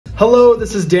Hello,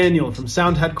 this is Daniel from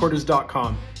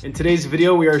sound.headquarters.inc. In today's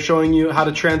video, we are showing you how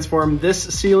to transform this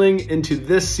ceiling into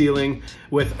this ceiling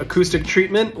with acoustic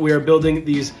treatment. We are building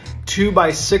these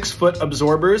 2x6 foot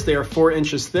absorbers. They are 4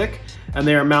 inches thick and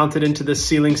they are mounted into this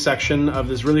ceiling section of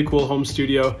this really cool home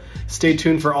studio. Stay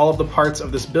tuned for all of the parts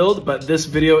of this build, but this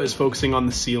video is focusing on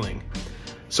the ceiling.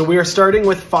 So we are starting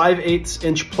with 5/8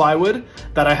 inch plywood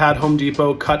that I had Home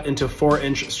Depot cut into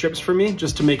 4-inch strips for me,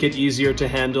 just to make it easier to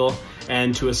handle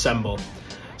and to assemble.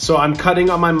 So I'm cutting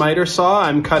on my miter saw.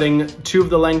 I'm cutting 2 of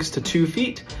the lengths to 2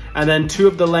 feet, and then 2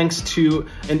 of the lengths to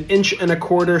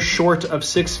 1.25 inches short of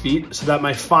 6 feet, so that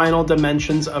my final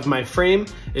dimensions of my frame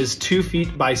is 2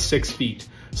 feet by 6 feet.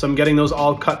 So I'm getting those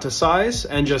all cut to size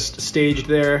and just staged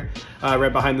there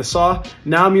right behind the saw.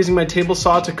 Now I'm using my table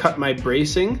saw to cut my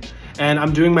bracing, and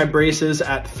I'm doing my braces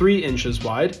at 3 inches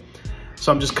wide.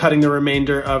 So I'm just cutting the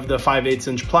remainder of the 5/8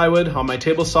 inch plywood on my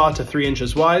table saw to 3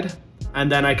 inches wide. And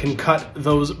then I can cut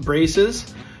those braces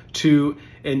to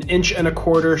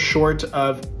 1.25 inches short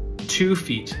of 2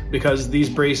 feet, because these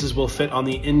braces will fit on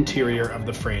the interior of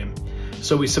the frame.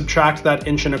 So we subtract that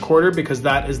 1.25 inches because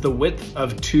that is the width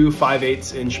of 2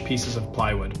 5/8 inch pieces of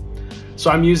plywood.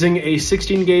 So I'm using a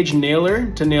 16 gauge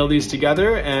nailer to nail these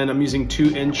together, and I'm using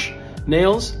 2-inch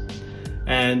nails.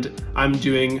 And I'm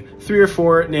doing 3 or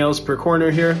 4 nails per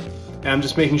corner here. And I'm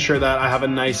just making sure that I have a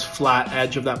nice flat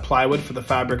edge of that plywood for the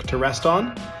fabric to rest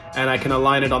on. And I can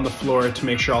align it on the floor to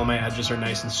make sure all my edges are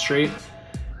nice and straight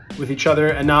with each other.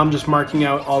 And now I'm just marking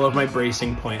out all of my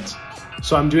bracing points.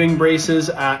 So I'm doing braces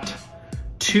at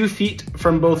 2 feet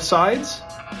from both sides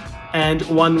and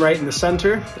 1 right in the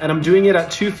center. And I'm doing it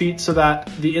at 2 feet so that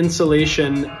the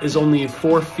insulation is only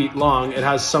 4 feet long. It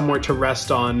has somewhere to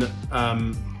rest on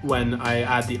when I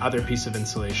add the other piece of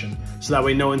insulation. So that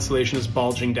way no insulation is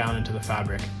bulging down into the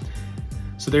fabric.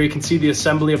 So there you can see the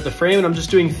assembly of the frame, and I'm just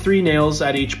doing 3 nails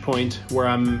at each point where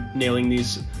I'm nailing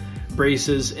these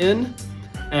braces in.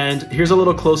 And here's a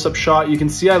little close-up shot. You can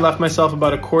see I left myself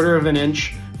about 1/4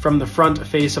 inch from the front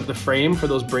face of the frame for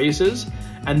those braces.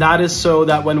 And that is so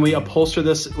that when we upholster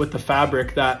this with the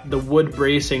fabric, that the wood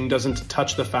bracing doesn't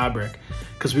touch the fabric,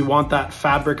 because we want that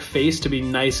fabric face to be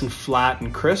nice and flat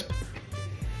and crisp.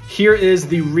 Here is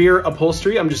the rear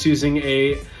upholstery. I'm just using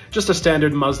just a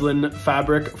standard muslin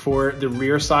fabric for the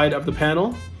rear side of the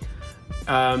panel.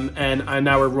 And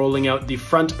now we're rolling out the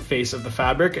front face of the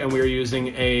fabric, and we are using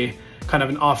a kind of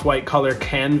an off-white color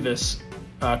canvas,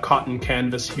 cotton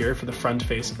canvas here for the front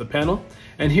face of the panel.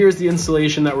 And here's the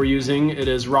insulation that we're using. It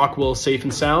is Rockwool Safe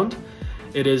and Sound.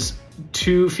 It is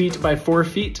 2 feet by 4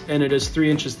 feet, and it is 3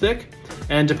 inches thick.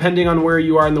 And depending on where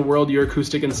you are in the world, your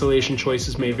acoustic insulation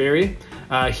choices may vary.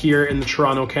 Here in the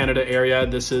Toronto, Canada area,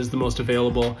 this is the most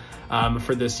available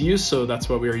for this use, so that's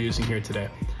what we are using here today.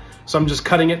 So I'm just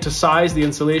cutting it to size, the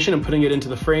insulation, and putting it into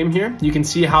the frame here. You can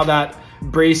see how that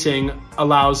bracing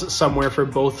allows somewhere for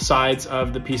both sides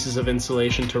of the pieces of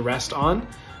insulation to rest on,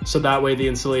 so that way the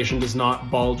insulation does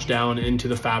not bulge down into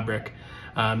the fabric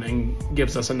and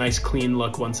gives us a nice clean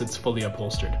look once it's fully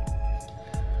upholstered.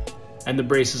 And the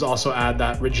braces also add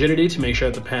that rigidity to make sure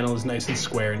that the panel is nice and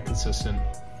square and consistent.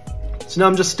 So now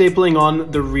I'm just stapling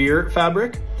on the rear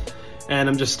fabric, and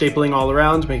I'm just stapling all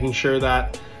around, making sure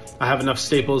that I have enough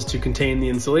staples to contain the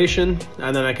insulation,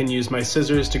 and then I can use my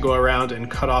scissors to go around and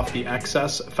cut off the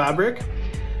excess fabric.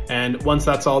 And once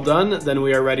that's all done, then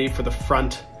we are ready for the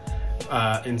front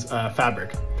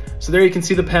fabric. So there you can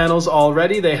see the panels all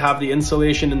ready. They have the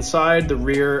insulation inside, the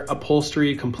rear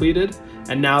upholstery completed,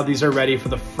 and now these are ready for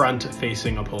the front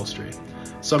facing upholstery.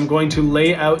 So I'm going to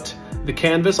lay out the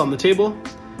canvas on the table,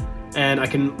 and I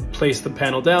can place the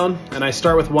panel down, and I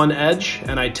start with one edge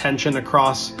and I tension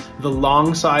across the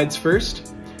long sides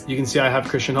first. You can see I have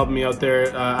Christian helping me out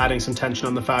there, adding some tension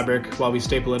on the fabric while we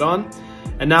staple it on.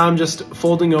 And now I'm just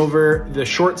folding over the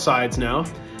short sides now,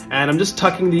 and I'm just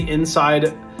tucking the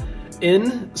inside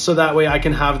in so that way I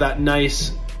can have that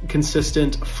nice,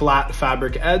 consistent, flat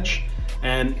fabric edge,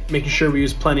 and making sure we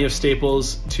use plenty of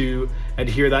staples to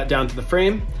adhere that down to the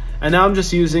frame. And now I'm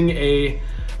just using a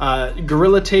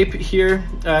Gorilla Tape here,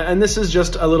 and this is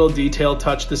just a little detail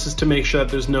touch. This is to make sure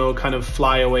that there's no kind of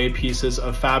flyaway pieces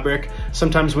of fabric.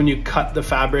 Sometimes when you cut the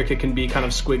fabric, it can be kind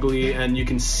of squiggly, and you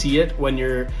can see it when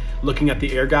you're looking at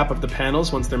the air gap of the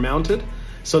panels once they're mounted.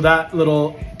 So that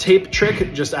little tape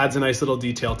trick just adds a nice little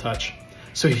detail touch.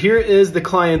 So here is the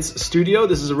client's studio.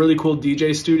 This is a really cool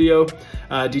DJ studio,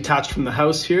 detached from the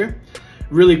house here.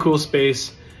 Really cool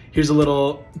space. Here's a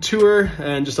little tour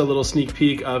and just a little sneak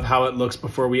peek of how it looks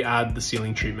before we add the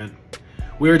ceiling treatment.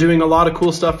 We are doing a lot of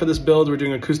cool stuff for this build. We're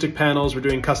doing acoustic panels, we're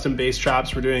doing custom bass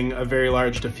traps, we're doing a very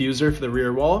large diffuser for the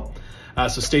rear wall.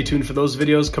 So stay tuned for those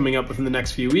videos coming up within the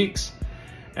next few weeks.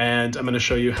 And I'm going to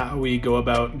show you how we go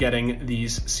about getting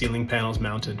these ceiling panels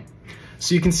mounted.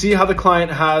 So you can see how the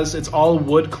client it's all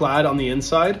wood clad on the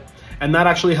inside. And that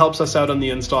actually helps us out on the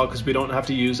install because we don't have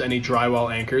to use any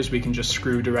drywall anchors. We can just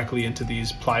screw directly into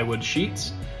these plywood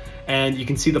sheets. And you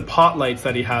can see the pot lights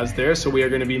that he has there. So we are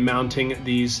going to be mounting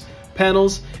these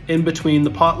panels in between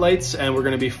the pot lights, and we're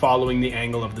going to be following the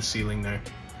angle of the ceiling there.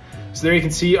 So there you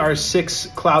can see our 6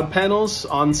 cloud panels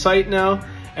on site now.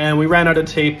 And we ran out of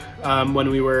tape when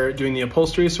we were doing the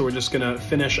upholstery. So we're just going to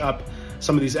finish up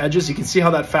some of these edges. You can see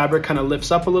how that fabric kind of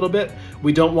lifts up a little bit.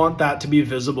 We don't want that to be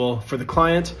visible for the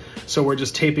client, so we're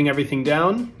just taping everything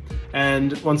down.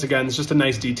 And once again, it's just a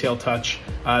nice detail touch.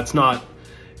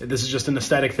 This is just an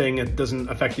aesthetic thing. It doesn't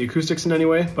affect the acoustics in any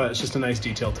way, but it's just a nice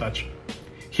detail touch.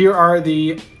 Here are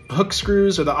the hook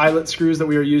screws or the eyelet screws that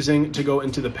we are using to go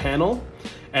into the panel.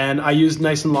 And I used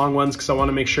nice and long ones because I want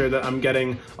to make sure that I'm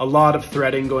getting a lot of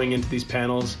threading going into these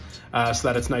panels so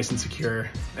that it's nice and secure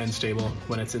and stable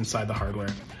when it's inside the hardware.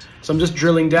 So I'm just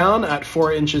drilling down at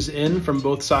 4 inches in from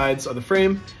both sides of the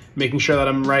frame, making sure that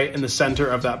I'm right in the center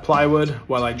of that plywood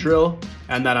while I drill,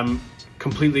 and that I'm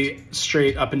completely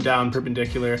straight up and down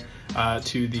perpendicular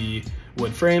to the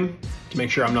wood frame to make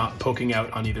sure I'm not poking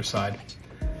out on either side.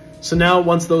 So now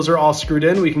once those are all screwed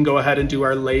in, we can go ahead and do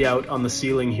our layout on the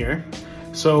ceiling here.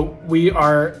 So we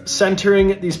are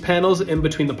centering these panels in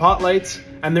between the pot lights,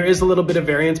 and there is a little bit of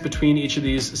variance between each of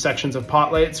these sections of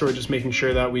pot lights. So we're just making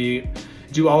sure that we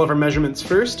do all of our measurements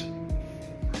first,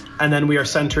 and then we are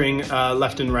centering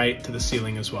left and right to the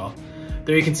ceiling as well.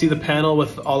 There you can see the panel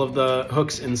with all of the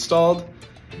hooks installed,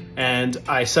 and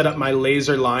I set up my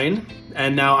laser line,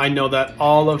 and now I know that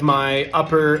all of my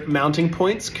upper mounting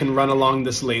points can run along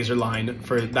this laser line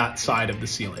for that side of the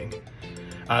ceiling.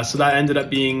 So that ended up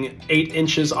being 8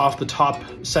 inches off the top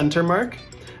center mark.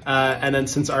 And then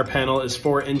since our panel is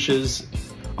 4 inches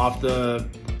off the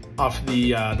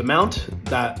mount,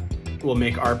 that will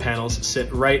make our panels sit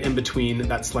right in between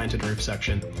that slanted roof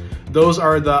section. Those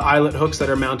are the eyelet hooks that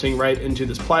are mounting right into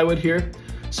this plywood here.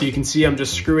 So you can see I'm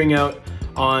just screwing out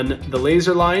on the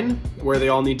laser line where they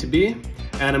all need to be.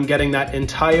 And I'm getting that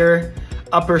entire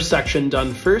upper section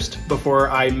done first before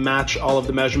I match all of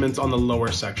the measurements on the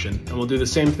lower section. And we'll do the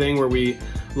same thing where we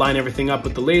line everything up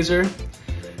with the laser.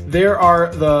 There are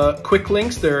the quick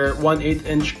links. They're 1/8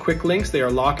 inch quick links. They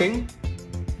are locking.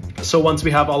 So once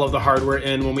we have all of the hardware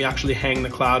in, when we actually hang the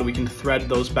cloud, we can thread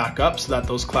those back up so that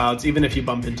those clouds, even if you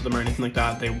bump into them or anything like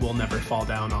that, they will never fall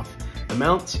down off the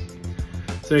mounts.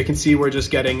 So you can see we're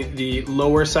just getting the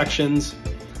lower sections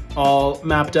all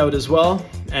mapped out as well.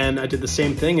 And I did the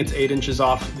same thing. It's 8 inches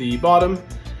off the bottom.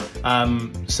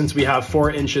 Since we have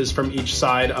 4 inches from each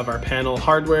side of our panel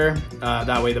hardware,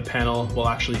 that way the panel will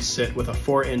actually sit with a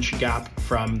 4-inch gap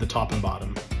from the top and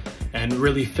bottom and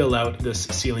really fill out this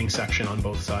ceiling section on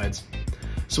both sides.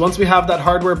 So once we have that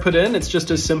hardware put in, it's just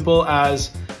as simple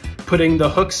as putting the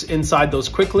hooks inside those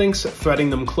quick links, threading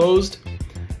them closed.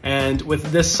 And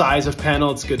with this size of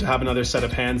panel, it's good to have another set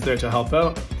of hands there to help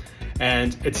out.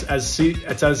 And it's as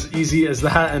easy as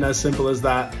that and as simple as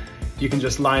that. You can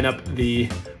just line up the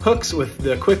hooks with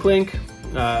the quick link,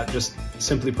 just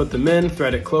simply put them in,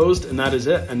 thread it closed, and that is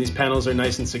it. And these panels are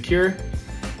nice and secure.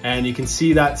 And you can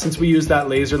see that since we used that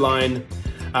laser line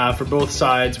for both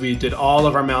sides, we did all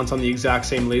of our mounts on the exact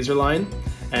same laser line.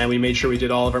 And we made sure we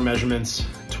did all of our measurements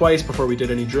twice before we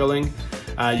did any drilling.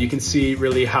 You can see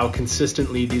really how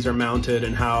consistently these are mounted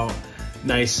and how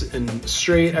nice and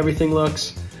straight everything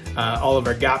looks. All of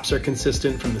our gaps are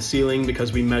consistent from the ceiling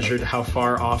because we measured how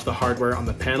far off the hardware on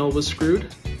the panel was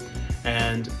screwed.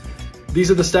 And these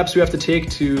are the steps we have to take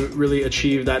to really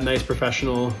achieve that nice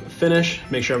professional finish,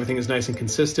 make sure everything is nice and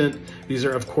consistent. These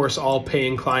are of course all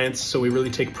paying clients, so we really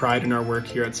take pride in our work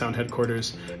here at Sound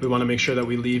Headquarters. We want to make sure that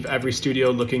we leave every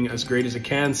studio looking as great as it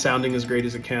can, sounding as great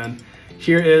as it can.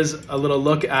 Here is a little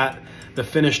look at the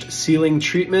finished ceiling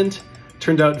treatment.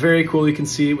 Turned out very cool. You can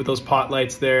see with those pot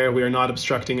lights there, we are not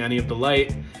obstructing any of the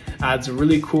light. Adds a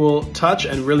really cool touch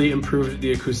and really improved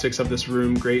the acoustics of this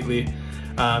room greatly.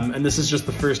 And this is just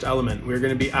the first element. We're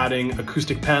going to be adding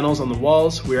acoustic panels on the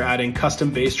walls. We're adding custom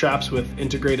bass traps with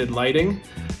integrated lighting.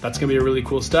 That's going to be a really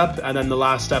cool step. And then the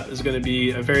last step is going to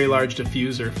be a very large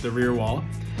diffuser for the rear wall.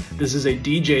 This is a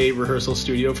DJ rehearsal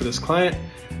studio for this client.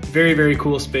 Very, very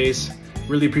cool space.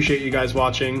 Really appreciate you guys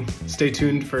watching. Stay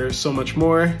tuned for so much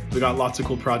more. We got lots of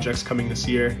cool projects coming this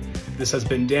year. This has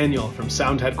been Daniel from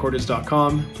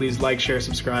sound.headquarters.com. Please like, share,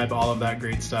 subscribe, all of that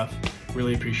great stuff.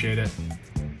 Really appreciate it.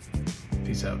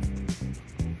 Peace out.